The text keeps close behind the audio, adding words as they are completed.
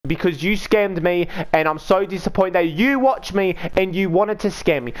because you scammed me, and I'm so disappointed that you watched me and you wanted to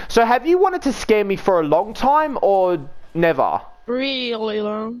scam me. So have you wanted to scam me for a long time or never? Really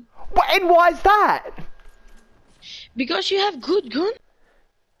long. And why is that? Because you have good gun.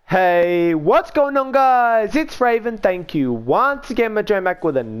 Hey, what's going on, guys? It's Raven. Thank you once again for joining back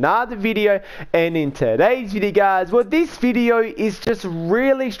with another video. And in today's video, guys, well, this video is just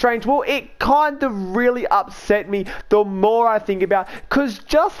really strange. Well, it kind of really upset me the more I think about it, because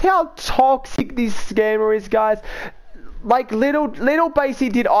just how toxic this scammer is, guys. Like, little basically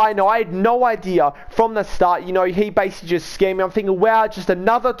did I know, I had no idea from the start, you know, he basically just scammed me. I'm thinking, wow, just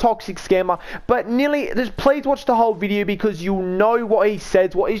another toxic scammer. But just please watch the whole video, because you'll know what he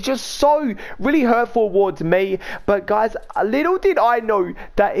says, what is just so really hurtful towards me. But guys, little did I know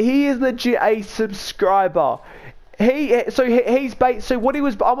that he is legit a subscriber. So what he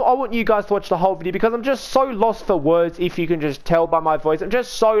was, I want you guys to watch the whole video, because I'm just so lost for words, if you can just tell by my voice. I'm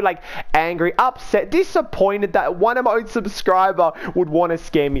just so, like, angry, upset, disappointed that one of my own subscriber would want to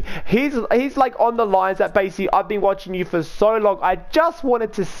scam me. He's like on the lines that basically, I've been watching you for so long, I just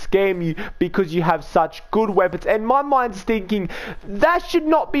wanted to scam you because you have such good weapons. And my mind's thinking, that should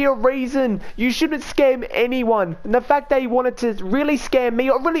not be a reason. You shouldn't scam anyone. And the fact that he wanted to really scam me,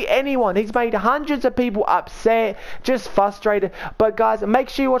 or really anyone, he's made hundreds of people upset, just frustrated. But guys, make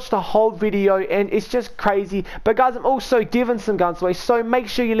sure you watch the whole video, and it's just crazy. But guys, I'm also giving some guns away, so make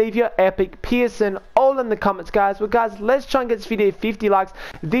sure you leave your epic Pearson all in the comments, guys. Well guys, let's try and get this video 50 likes.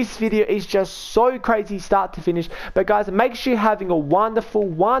 This video is just so crazy start to finish. But guys, make sure you're having a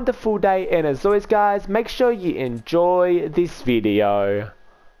wonderful day, and as always, guys, make sure you enjoy this video.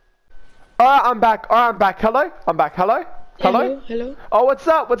 Alright, I'm back. Hello, I'm back. Hello. Oh, what's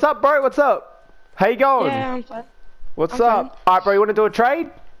up, bro? What's up? How you going? Yeah, I'm fine. What's up? Alright, bro, you want to do a trade?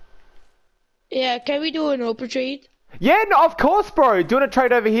 Yeah, can we do an open trade? Yeah, no, of course, bro. Do you want to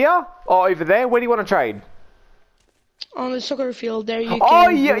trade over here? Or over there? Where do you want to trade? On the soccer field, there you Oh,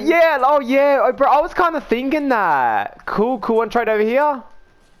 can yeah. Oh, bro, I was kind of thinking that. Cool. Want to trade over here?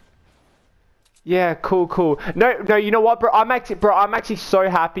 Yeah, cool. No, you know what, bro? I'm actually so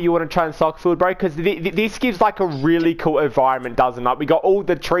happy you want to try and soccer field, bro, because this gives like a really cool environment, doesn't it? We got all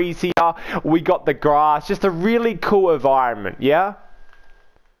the trees here, we got the grass, just a really cool environment, yeah?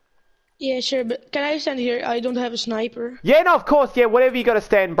 Yeah, sure, but can I stand here? I don't have a sniper. Yeah, no, of course, yeah, whatever you got to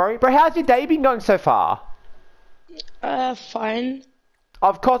stand, bro. Bro, how's your day been going so far? Fine.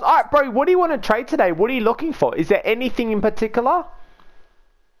 Of course. Alright, bro, what do you want to trade today? What are you looking for? Is there anything in particular?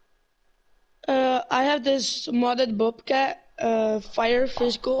 I have this modded Bobcat, fire,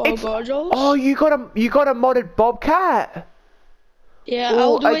 physical, all goggles. Oh, you got a modded Bobcat? Yeah, Ooh,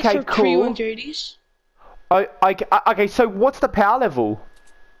 I'll do it for cool. 3 130s. Oh, okay, so what's the power level?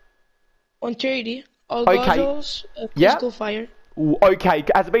 130, all goggles, physical fire. Ooh, okay,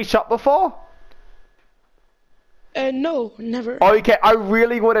 has it been shot before? No, never. Okay, I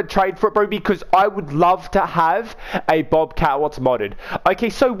really want to trade for it, bro, because I would love to have a Bobcat what's modded. Okay,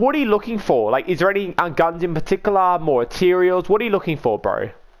 so what are you looking for? Like, is there any guns in particular, more materials? What are you looking for, bro?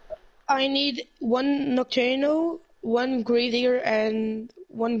 I need 1 Nocturno, 1 Gravedigger, and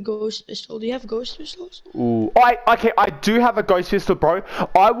 1 Ghost Pistol. Do you have Ghost Pistols? Ooh, okay, I do have a Ghost Pistol, bro.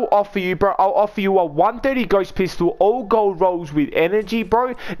 I will offer you, bro, I'll offer you a 130 Ghost Pistol, all gold rolls with energy,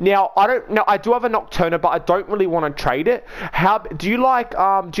 bro. Now, I do have a Nocturno, but I don't really want to trade it. Do you like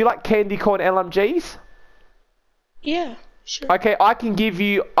candy corn LMGs? Yeah, sure. Okay, I can give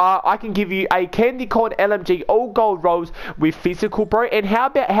you a candy corn LMG, all gold rolls with physical, bro. And how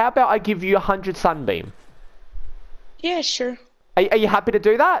about I give you 100 Sunbeam? Yeah, sure. Are you happy to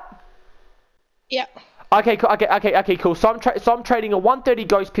do that? Yeah. Okay, cool. So I'm trading a 130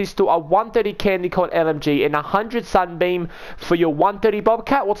 Ghost Pistol, a 130 Candy Corn LMG, and 100 Sunbeam for your 130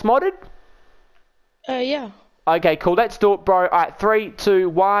 Bobcat. What's modded? Yeah. Okay, cool. Let's do it, bro. Alright, 3, 2,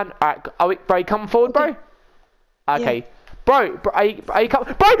 1. Alright, bro, come forward, bro. Okay. Yeah. Bro, are you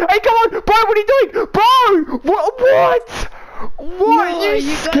coming? Bro, hey, come on! Bro, what are you doing? Bro! What? No,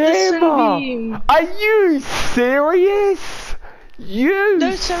 you scammer! Are you serious?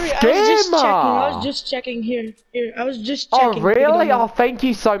 No, sorry, I was just checking here. I was just checking. Oh, really? Oh, thank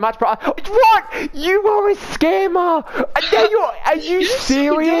you so much, bro. What? You are a scammer! Are you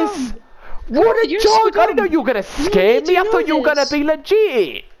serious? What a joke! I didn't know you were gonna scam me. I thought you were gonna be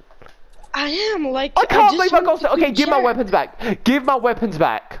legit. I am, like, I can't believe I got... Okay, give my weapons back. Give my weapons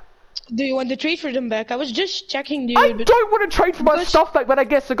back. Do you want to trade for them back? I was just checking, dude. I don't want to trade for my stuff back, but I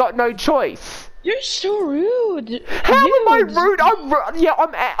guess I got no choice. You're so rude. How am I Dude. rude?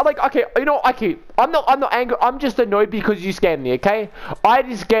 Like, okay, you know, okay, I'm not angry. I'm just annoyed because you scammed me, okay? I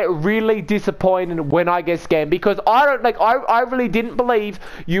just get really disappointed when I get scammed because I really didn't believe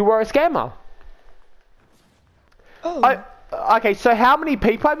you were a scammer. Oh. Okay, so how many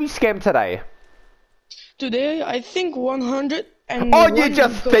people have you scammed today? Today, I think 100 and Oh, you one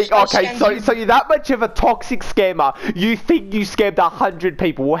just ghost think, I okay, scammed so you. you're that much of a toxic scammer. You think you scammed 100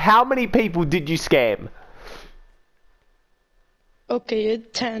 people. Well, how many people did you scam? Okay,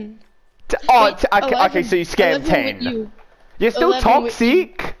 10. Oh, Wait, okay, 11, so you scammed 11 with 10. you. You're still 11 with you.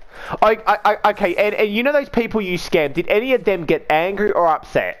 toxic? Okay, and you know those people you scammed, did any of them get angry or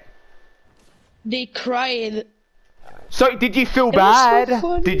upset? They cried. So, did you feel It was so bad?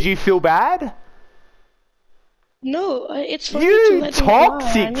 funny. Did you feel bad? No, it's funny to You let them cry.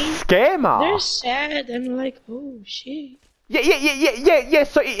 toxic I mean, scammer! they're sad and like, oh shit. Yeah,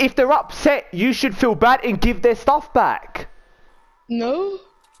 so if they're upset, you should feel bad and give their stuff back. No?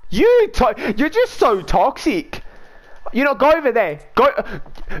 You're just so toxic. You know, go over there.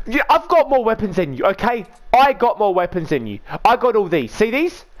 I've got more weapons than you, okay? I got more weapons than you. I got all these. See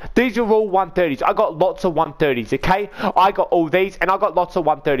these? These are all 130s. I got lots of 130s, okay? I got all these, and I got lots of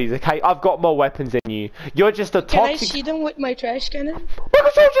 130s, okay? I've got more weapons than you. You're just a Can I toxic... see them with my trash cannon? My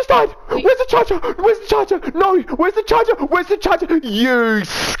controller just died! Wait. Where's the charger? Where's the charger? No! Where's the charger? Where's the charger? You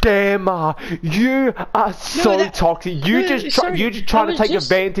scammer! You are so toxic. You're just trying to take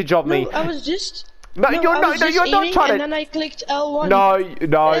advantage of me. No, I was just... No, you're not trying to... And then I clicked L1.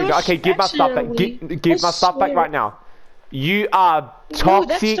 No. Okay, give my stuff back. Give my stuff back right now. You are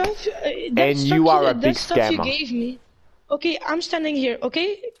toxic, and you are a big scammer. You gave me. Okay, I'm standing here.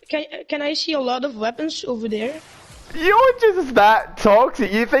 Okay, can I see a lot of weapons over there? You're just that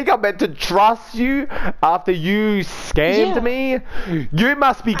toxic. You think I'm meant to trust you after you scammed me? You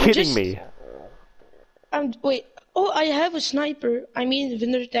must be kidding me. Wait. Oh, I have a sniper. I mean,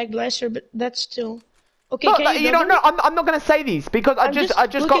 Winter Tag Blaster, but that's still. Okay, No, can you know, no, I'm not gonna say these because I just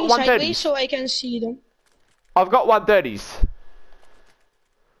got 130s. So I can see them. I've got 130s.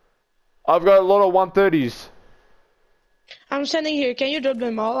 I've got a lot of 130s. I'm standing here. Can you drop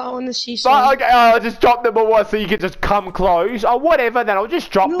them all? I want to see some. Oh, okay, I'll just drop them all so you can just come close. Oh, whatever then. I'll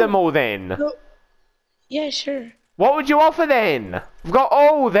just drop them all then. No. Yeah, sure. What would you offer then? I've got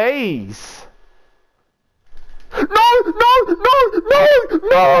all these. No!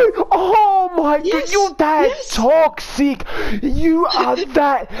 Oh my god, you're that toxic. You are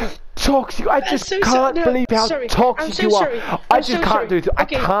that toxic. I just can't believe how toxic you are. I just can't do this. I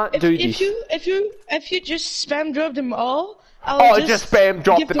can't do this. If you just spam drop them all, I'll just spam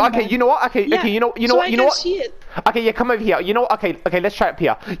drop them. Okay, you know what? Okay, you know what? See it. Okay, yeah, come over here. You know what? Okay, let's try it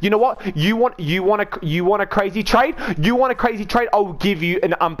here. You know what? You want a crazy trade? You want a crazy trade? I'll give you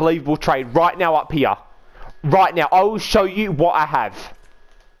an unbelievable trade right now up here. Right now, I will show you what I have.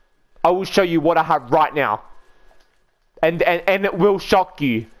 I will show you what I have right now. And it will shock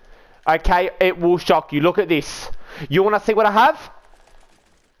you. Okay? It will shock you. Look at this. You want to see what I have?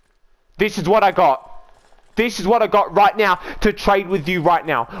 This is what I got. This is what I got right now to trade with you right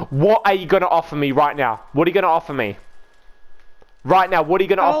now. What are you going to offer me right now? What are you going to offer me? Right now, what are you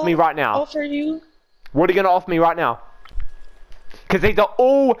going to offer me right now? Offer you. What are you going to offer me right now? Because these are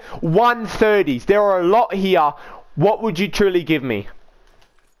all 130s. There are a lot here. What would you truly give me?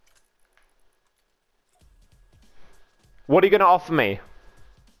 What are you going to offer me?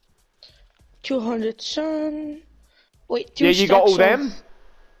 200 sun. Wait, yeah, you got all them?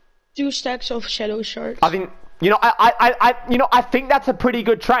 2 stacks of shadow shards. I think, I think that's a pretty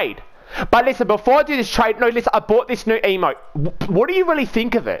good trade. But listen, before I do this trade, no, listen, I bought this new emote. What do you really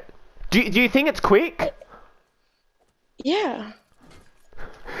think of it? Do you think it's quick? Yeah.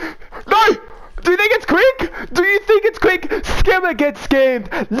 No! Do you think it's quick? Do you think it's quick? Scammer gets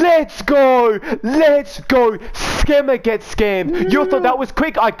scammed. Let's go. Let's go. Scammer gets scammed. You thought that was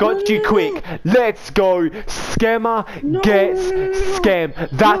quick? I got you quick. Let's go. Scammer gets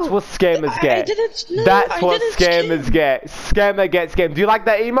scammed. That's what scammers get. That's what scammers get. Scammer gets scammed. Do you like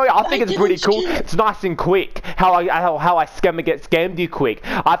that emote? I think it's pretty cool. It's nice and quick. How I scammer gets scammed you quick.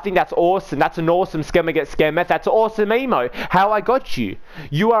 I think that's awesome. That's an awesome scammer gets scammed. That's awesome emote. How I got you.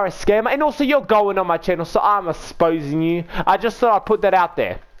 You are a scammer, and also you're going on my channel, so I'm exposing you. I just thought I'd put that out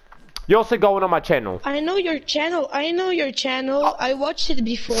there. You're also going on my channel. I know your channel. I watched it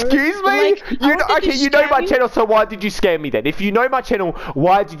before. Excuse me? Like, you know my channel, so why did you scam me then? If you know my channel,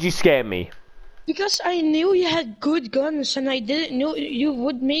 why did you scam me? Because I knew you had good guns, and I didn't know you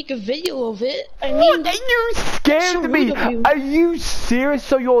would make a video of it. I What? mean, You so scammed rude me! of you. Are you serious?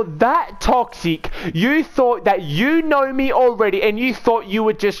 So you're that toxic? You thought that you know me already, and you thought you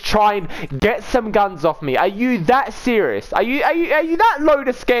would just try and get some guns off me? Are you that serious? Are you that low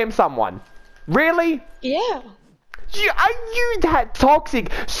to scam someone? Really? Yeah. Are you that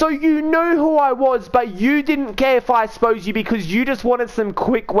toxic? So you knew who I was, but you didn't care if I exposed you because you just wanted some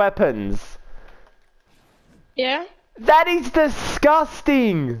quick weapons. Yeah. That is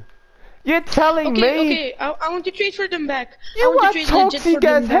disgusting. You're telling me. Okay. I want to trade for them back. I You want are to trade legit for toxic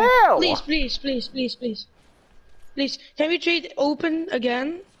them as back. hell. Please. Can we trade open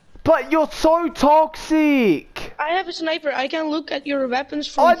again? But you're so toxic. I have a sniper. I can look at your weapons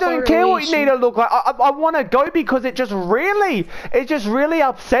from I far don't care away, what you need to look like. I want to go because it just really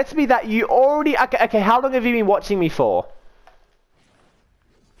upsets me that you already. Okay. How long have you been watching me for?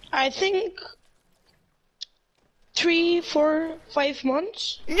 I think 3, 4, 5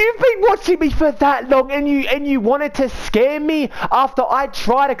 months. You've been watching me for that long, and you wanted to scare me after I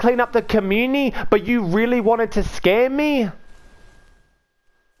tried to clean up the community, but you really wanted to scare me.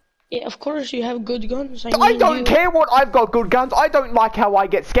 Yeah, of course you have good guns. I don't care what I've got good guns. I don't like how I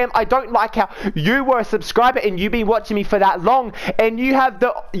get scammed. I don't like how you were a subscriber and you've been watching me for that long, and you have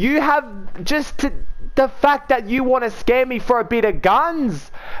the fact that you want to scare me for a bit of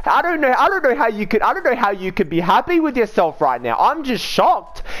guns. I don't know how you could be happy with yourself right now. I'm just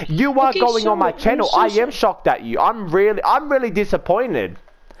shocked. You are going on my channel. I am shocked at you. I'm really disappointed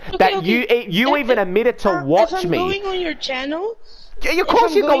that you even admitted to watch me. If I'm going on your channel. Yeah, of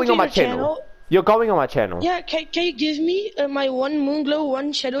course you're going on my channel. You're going on my channel. Yeah, can you give me my 1 Moonglow,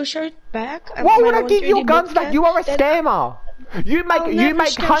 1 Shadow Shard back? Why would I give your guns back? You are a scammer. You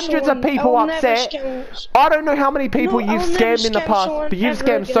make hundreds of people upset. I don't know how many people you've scammed in the past, but you've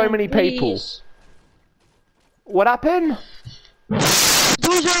scammed so many people. What happened?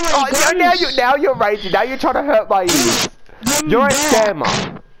 Those are my guns. Now you're raging. Now you're trying to hurt my ears. You're a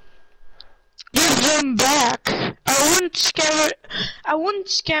scammer. Give them back. I won't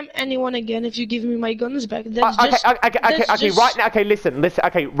scam anyone again if you give me my guns back. Okay. Right now, listen.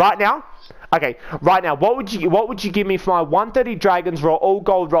 Okay, right now. What would you give me for my 130 Dragons roll, all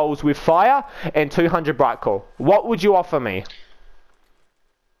gold rolls with fire and 200 bright core? What would you offer me?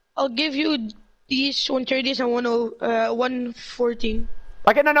 I'll give you these 130s and 114.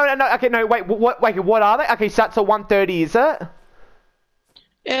 Okay, no. Okay, no. Wait, what are they? Okay, so that's a 130, is it?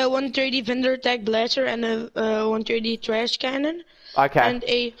 130 vendor tag blaster and a 130 trash cannon. Okay. And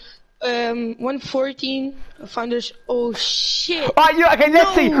a 114 founders. Oh shit. Okay,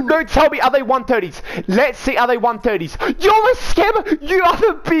 let's see. No, tell me, are they 130s? Let's see, are they 130s? You're a scammer. You are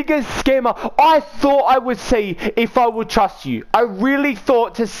the biggest scammer. I thought I would see if I would trust you. I really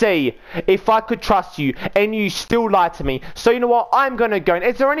thought to see if I could trust you, and you still lied to me. So you know what? I'm gonna go.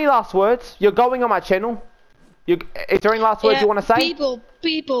 Is there any last words? You're going on my channel. Is there any last words you want to say?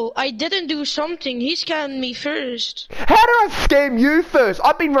 People, I didn't do something. He scammed me first. How did I scam you first?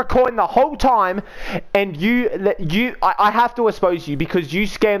 I've been recording the whole time, and I have to expose you because you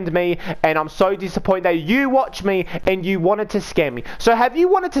scammed me, and I'm so disappointed that you watched me and you wanted to scam me. So have you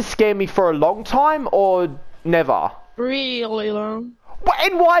wanted to scam me for a long time or never? Really long.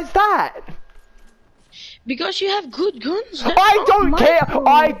 And why is that? Because you have good guns. I don't care.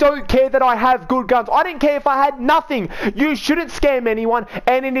 I don't care that I have good guns. I didn't care if I had nothing. You shouldn't scam anyone,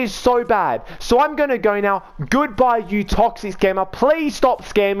 and it is so bad. So I'm gonna go now. Goodbye, you toxic scammer. Please stop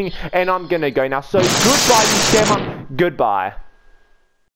scamming, and I'm gonna go now. So goodbye, you scammer. Goodbye.